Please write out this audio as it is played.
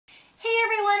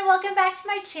welcome back to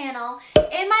my channel.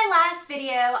 In my last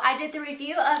video, I did the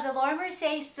review of the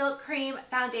Mercier Silk Cream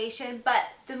Foundation, but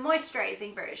the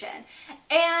moisturizing version.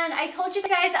 And I told you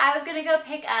guys I was going to go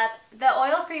pick up the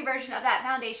oil-free version of that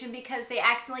foundation because they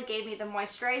accidentally gave me the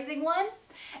moisturizing one.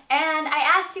 And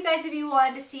I asked you guys if you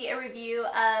wanted to see a review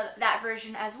of that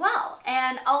version as well.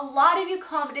 And a lot of you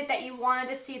commented that you wanted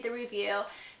to see the review.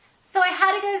 So I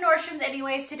had to go to Nordstrom's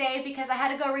anyways today because I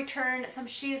had to go return some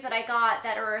shoes that I got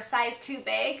that are a size too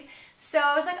big. So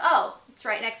I was like, oh, it's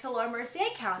right next to the Mercier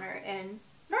counter in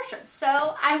Nordstrom's.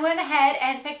 So I went ahead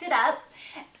and picked it up.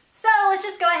 So let's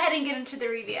just go ahead and get into the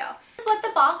review. This is what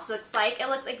the box looks like. It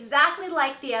looks exactly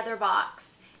like the other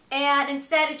box. And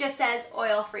instead it just says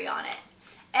oil-free on it.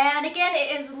 And again,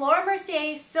 it is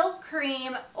Mercier Silk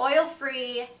Cream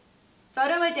Oil-Free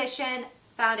Photo Edition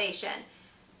Foundation.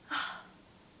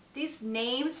 These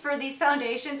names for these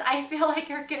foundations, I feel like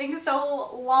are getting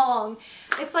so long.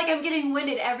 It's like I'm getting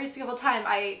winded every single time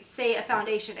I say a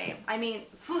foundation name. I mean,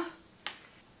 phew.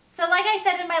 So like I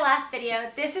said in my last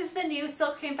video, this is the new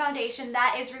Silk Cream Foundation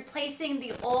that is replacing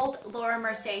the old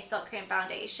Mercier Silk Cream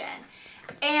Foundation.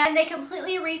 And they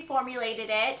completely reformulated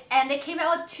it, and they came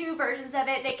out with two versions of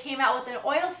it. They came out with an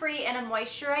oil-free and a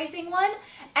moisturizing one.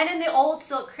 And in the old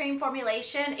Silk Cream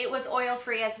formulation, it was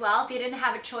oil-free as well. They didn't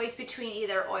have a choice between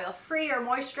either oil-free or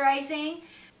moisturizing.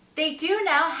 They do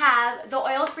now have the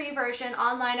oil-free version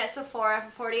online at Sephora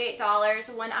for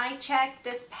 $48. When I checked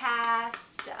this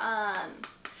past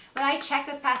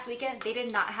weekend, they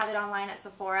did not have it online at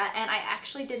Sephora, and I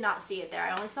actually did not see it there.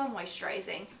 I only saw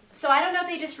moisturizing. So I don't know if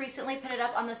they just recently put it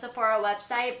up on the Sephora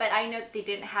website, but I know that they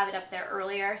didn't have it up there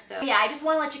earlier. So yeah, I just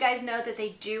want to let you guys know that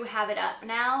they do have it up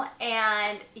now.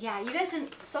 And yeah, you guys in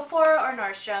Sephora or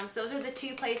Nordstrom's, those are the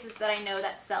two places that I know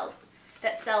that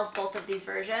sells both of these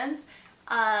versions.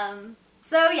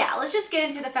 So yeah, let's just get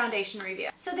into the foundation review.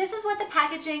 So this is what the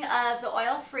packaging of the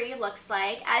oil-free looks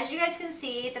like. As you guys can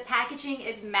see, the packaging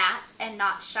is matte and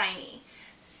not shiny.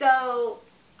 So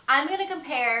I'm going to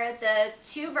compare the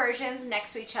two versions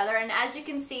next to each other, and as you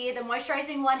can see, the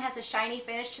moisturizing one has a shiny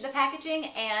finish to the packaging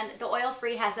and the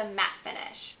oil-free has a matte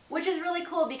finish, which is really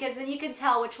cool because then you can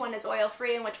tell which one is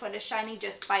oil-free and which one is shiny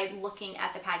just by looking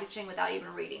at the packaging without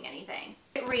even reading anything.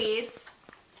 It reads,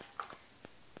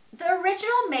 "The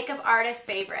original makeup artist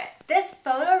favorite. This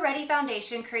photo-ready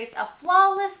foundation creates a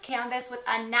flawless canvas with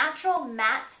a natural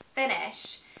matte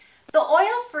finish. The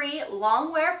oil-free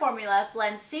long wear formula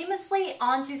blends seamlessly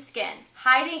onto skin,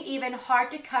 hiding even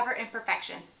hard-to-cover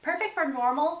imperfections. Perfect for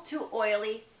normal to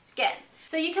oily skin."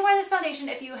 So you can wear this foundation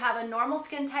if you have a normal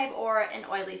skin type or an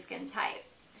oily skin type.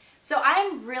 So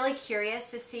I'm really curious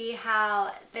to see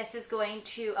how this is going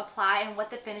to apply and what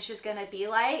the finish is going to be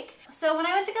like. So when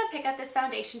I went to go pick up this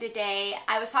foundation today,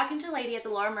 I was talking to a lady at the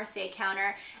Mercier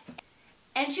counter,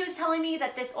 and she was telling me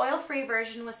that this oil-free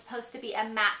version was supposed to be a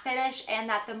matte finish and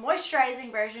that the moisturizing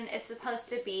version is supposed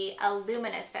to be a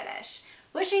luminous finish,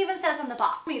 which she even says on the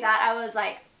box. I was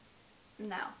like,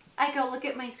 no. I go, look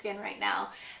at my skin right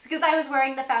now, because I was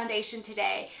wearing the foundation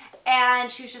today,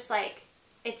 and she was just like,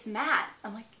 it's matte.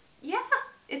 I'm like, yeah,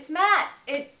 it's matte.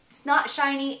 It's not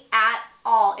shiny at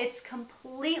all. It's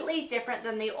completely different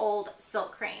than the old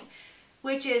Silk Cream,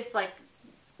 which is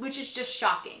just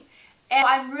shocking. And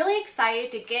I'm really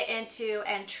excited to get into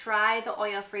and try the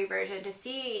oil-free version to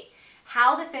see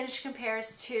how the finish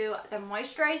compares to the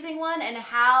moisturizing one and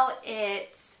how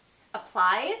it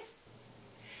applies.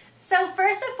 So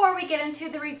first, before we get into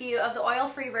the review of the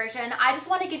oil-free version, I just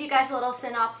want to give you guys a little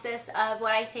synopsis of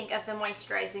what I think of the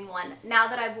moisturizing one now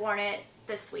that I've worn it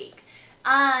this week.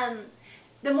 The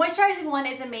moisturizing one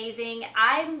is amazing.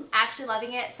 I'm actually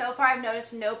loving it. So far I've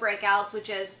noticed no breakouts, which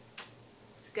is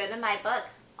it's good in my book.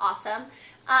 Awesome.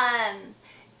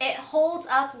 It holds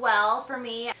up well for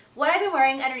me. What I've been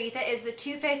wearing underneath it is the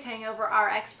Too Faced Hangover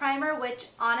RX primer, which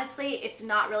honestly, it's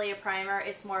not really a primer,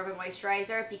 it's more of a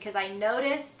moisturizer because I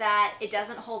noticed that it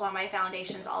doesn't hold on my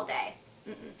foundations all day.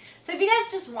 So if you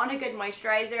guys just want a good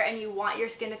moisturizer and you want your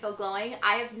skin to feel glowing,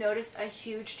 I have noticed a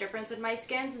huge difference in my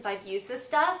skin since I've used this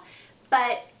stuff,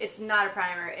 but it's not a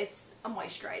primer, it's a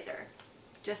moisturizer.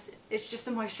 It's just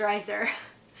a moisturizer.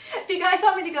 If you guys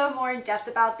want me to go more in depth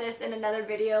about this in another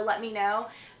video, let me know.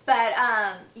 But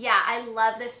yeah, I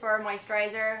love this for a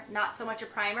moisturizer, not so much a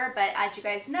primer, but as you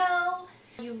guys know,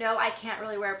 I can't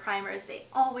really wear primers. They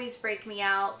always break me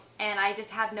out and I just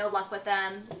have no luck with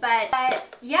them.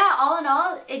 But yeah, all in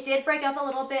all, it did break up a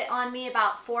little bit on me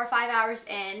about 4 or 5 hours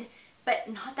in, but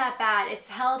not that bad. It's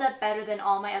held up better than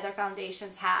all my other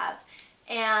foundations have.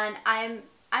 And I'm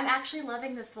actually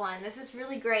loving this one. This is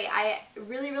really great. I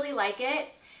really, really like it.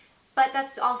 But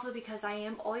that's also because I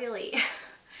am oily.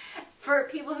 For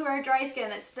people who are dry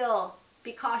skin, it's still,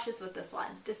 be cautious with this one.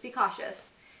 Just be cautious.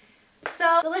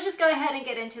 So let's just go ahead and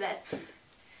get into this.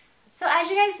 So as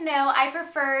you guys know, I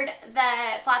preferred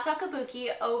the Flat Top Kabuki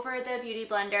over the Beauty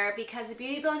Blender because the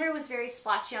Beauty Blender was very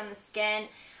splotchy on the skin.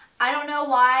 I don't know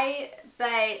why, but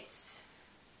it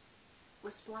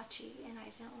was splotchy and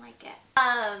I didn't like it.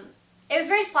 It was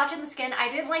very splotchy on the skin. I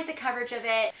didn't like the coverage of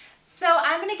it. So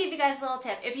I'm going to give you guys a little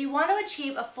tip. If you want to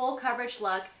achieve a full coverage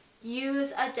look,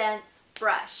 use a dense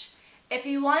brush. If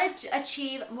you want to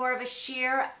achieve more of a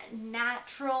sheer,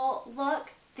 natural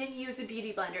look, then use a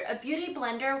Beauty Blender. A Beauty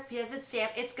Blender, because it's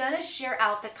damp, it's going to sheer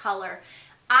out the color.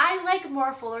 I like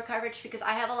more fuller coverage because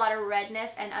I have a lot of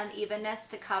redness and unevenness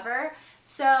to cover.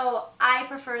 So I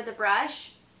prefer the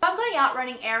brush. If I'm going out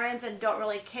running errands and don't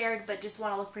really care but just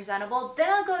want to look presentable, then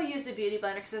I'll go use the Beauty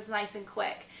Blender because it's nice and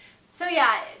quick. So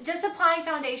yeah, just applying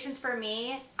foundations for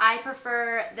me, I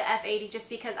prefer the F80 just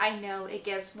because I know it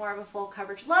gives more of a full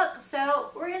coverage look.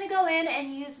 So we're going to go in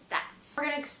and use that. We're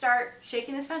going to start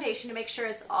shaking this foundation to make sure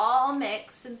it's all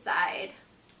mixed inside.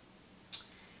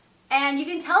 And you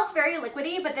can tell it's very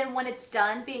liquidy, but then when it's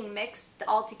done being mixed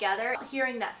all together,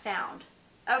 hearing that sound.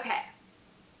 Okay,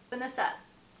 open this up.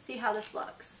 See how this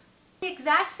looks. The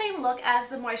exact same look as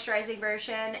the moisturizing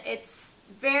version. It's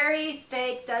very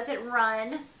thick, doesn't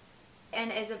run, and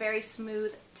is a very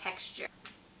smooth texture.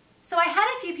 So I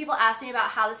had a few people ask me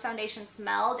about how this foundation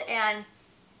smelled, and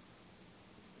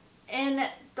in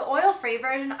the oil-free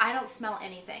version, I don't smell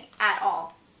anything at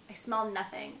all. I smell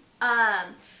nothing.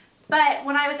 But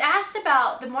when I was asked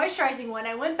about the moisturizing one,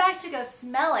 I went back to go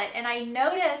smell it, and I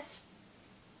noticed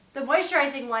the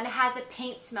moisturizing one has a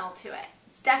paint smell to it.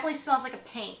 It definitely smells like a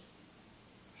paint.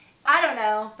 I don't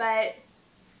know, but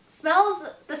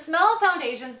the smell of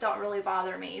foundations don't really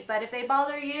bother me. But if they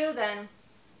bother you, then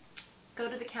go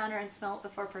to the counter and smell it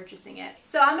before purchasing it.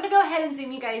 So I'm going to go ahead and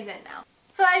zoom you guys in now.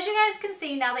 So as you guys can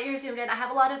see, now that you're zoomed in, I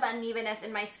have a lot of unevenness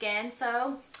in my skin.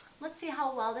 So let's see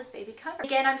how well this baby covers.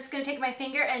 Again, I'm just going to take my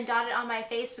finger and dot it on my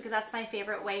face because that's my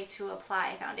favorite way to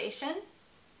apply foundation.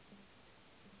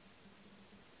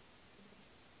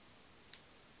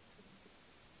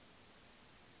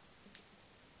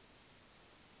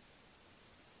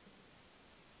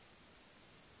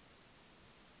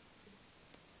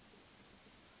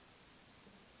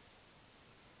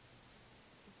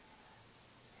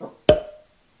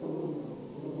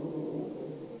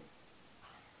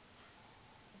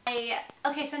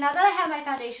 Okay, so now that I have my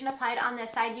foundation applied on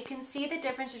this side, you can see the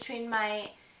difference between my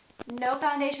no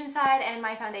foundation side and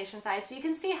my foundation side. So you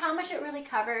can see how much it really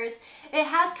covers. It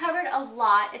has covered a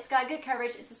lot. It's got good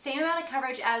coverage. It's the same amount of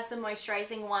coverage as the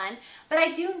moisturizing one, but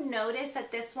I do notice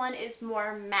that this one is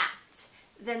more matte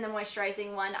than the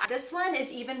moisturizing one. This one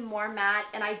is even more matte,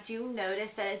 and I do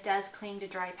notice that it does cling to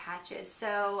dry patches.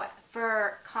 So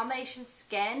for combination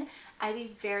skin, I'd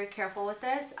be very careful with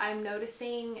this. I'm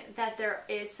noticing that there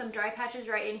is some dry patches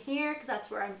right in here because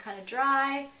that's where I'm kind of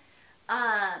dry.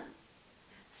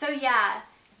 So yeah,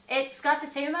 it's got the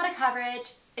same amount of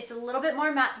coverage. It's a little bit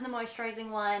more matte than the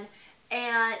moisturizing one,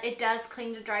 and it does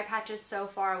cling to dry patches so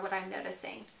far, what I'm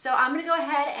noticing. So I'm going to go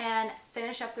ahead and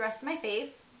finish up the rest of my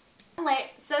face.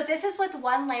 So this is with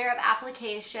one layer of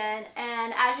application,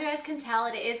 and as you guys can tell,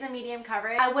 it is a medium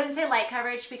coverage. I wouldn't say light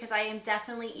coverage because I am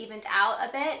definitely evened out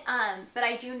a bit, but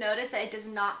I do notice that it does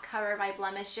not cover my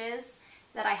blemishes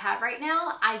that I have right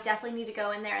now. I definitely need to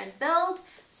go in there and build,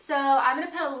 so I'm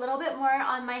going to put a little bit more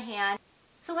on my hand.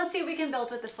 So let's see if we can build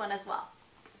with this one as well.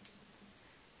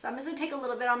 So I'm just going to take a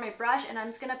little bit on my brush, and I'm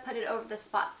just going to put it over the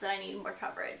spots that I need more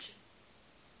coverage.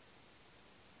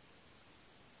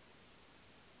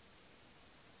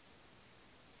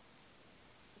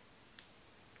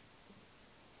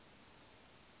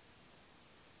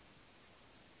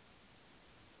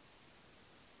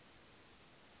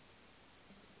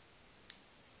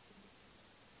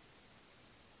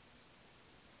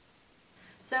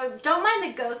 So don't mind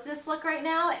the ghostness look right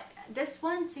now. This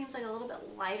one seems like a little bit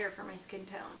lighter for my skin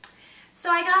tone. So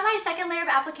I got my second layer of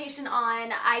application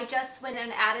on. I just went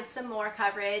and added some more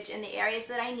coverage in the areas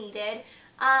that I needed.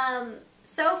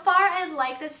 So far I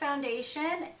like this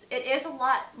foundation. It is a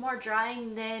lot more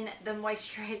drying than the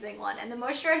moisturizing one, and the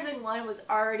moisturizing one was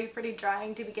already pretty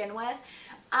drying to begin with.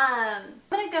 I'm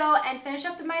going to go and finish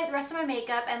up the rest of my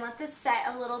makeup and let this set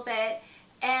a little bit,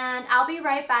 and I'll be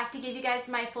right back to give you guys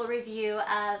my full review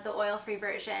of the oil-free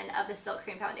version of the Silk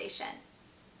Cream Foundation.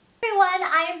 Everyone,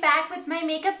 I am back with my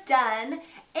makeup done,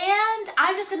 and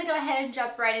I'm just going to go ahead and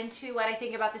jump right into what I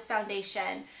think about this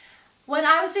foundation. When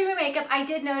I was doing my makeup, I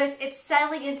did notice it's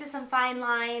settling into some fine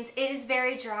lines. It is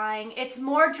very drying. It's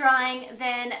more drying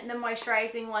than the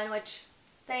moisturizing one, which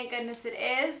thank goodness it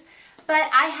is. But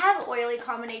I have oily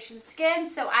combination skin,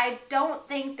 so I don't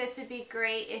think this would be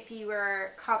great if you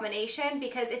were combination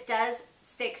because it does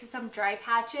stick to some dry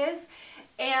patches.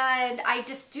 And I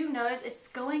just do notice it's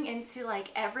going into like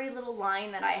every little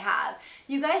line that I have.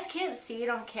 You guys can't see it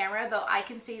on camera, but I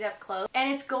can see it up close.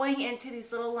 And it's going into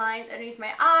these little lines underneath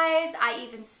my eyes. I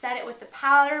even set it with the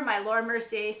powder, my Lauder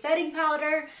Mercier setting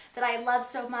powder that I love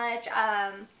so much.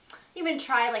 Even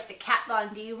tried like the Kat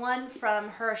Von D one from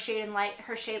her Shade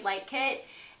Light kit.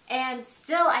 And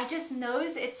still, I just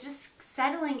notice it's just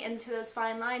settling into those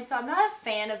fine lines. So I'm not a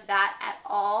fan of that at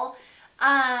all.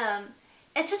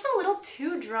 It's just a little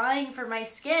too drying for my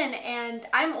skin, and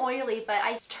I'm oily, but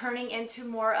I'm turning into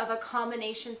more of a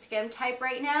combination skin type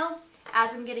right now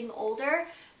as I'm getting older.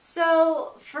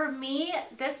 So for me,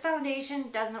 this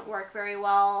foundation doesn't work very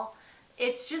well.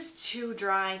 It's just too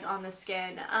drying on the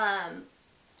skin.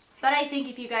 But I think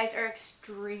if you guys are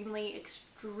extremely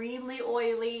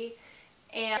oily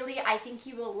and I think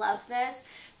you will love this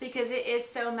because it is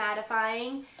so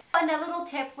mattifying. Another little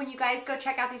tip when you guys go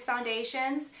check out these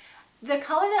foundations, the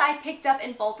color that I picked up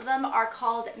in both of them are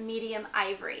called medium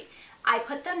ivory. I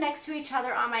put them next to each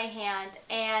other on my hand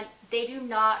and they do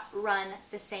not run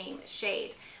the same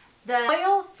shade. The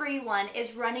oil-free one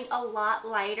is running a lot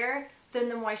lighter than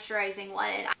the moisturizing one.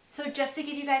 And so just to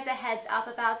give you guys a heads up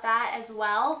about that as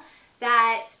well,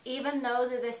 that even though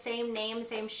they're the same name,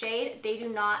 same shade, they do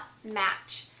not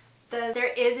match.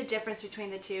 There is a difference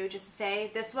between the two, just to say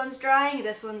this one's drying,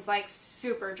 this one's like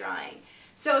super drying.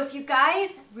 So if you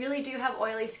guys really do have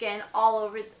oily skin all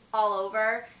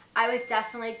over, I would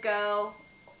definitely go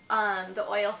the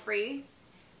oil-free.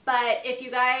 But if you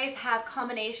guys have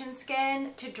combination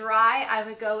skin to dry, I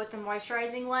would go with the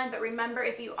moisturizing one. But remember,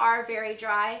 if you are very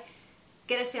dry,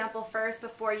 get a sample first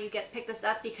before you pick this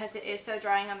up because it is so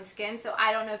drying on the skin. So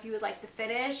I don't know if you would like the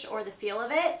finish or the feel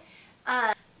of it.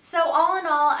 So all in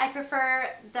all, I prefer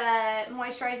the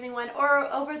moisturizing one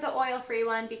over the oil-free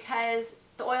one because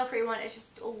the oil-free one is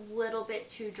just a little bit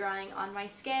too drying on my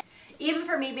skin. Even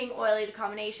for me being oily to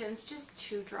combinations, just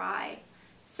too dry.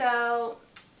 So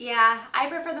yeah, I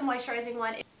prefer the moisturizing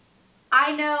one.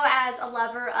 I know as a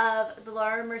lover of the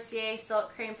Lauder Mercier Silk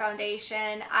Cream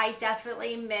Foundation, I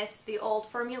definitely missed the old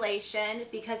formulation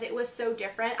because it was so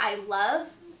different. I love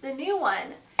the new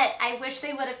one. But I wish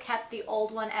they would have kept the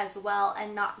old one as well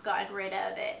and not gotten rid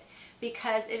of it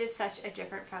because it is such a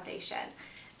different foundation.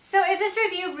 So if this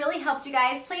review really helped you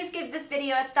guys, please give this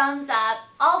video a thumbs up.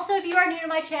 Also, if you are new to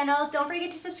my channel, don't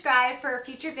forget to subscribe for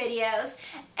future videos.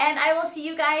 And I will see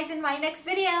you guys in my next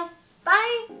video.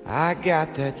 Bye! I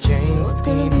got that James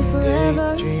Dean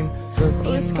daydream look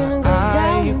in my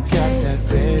eye. You got that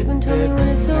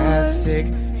red plastic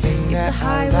thing that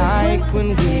I like when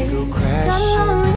we go crashing.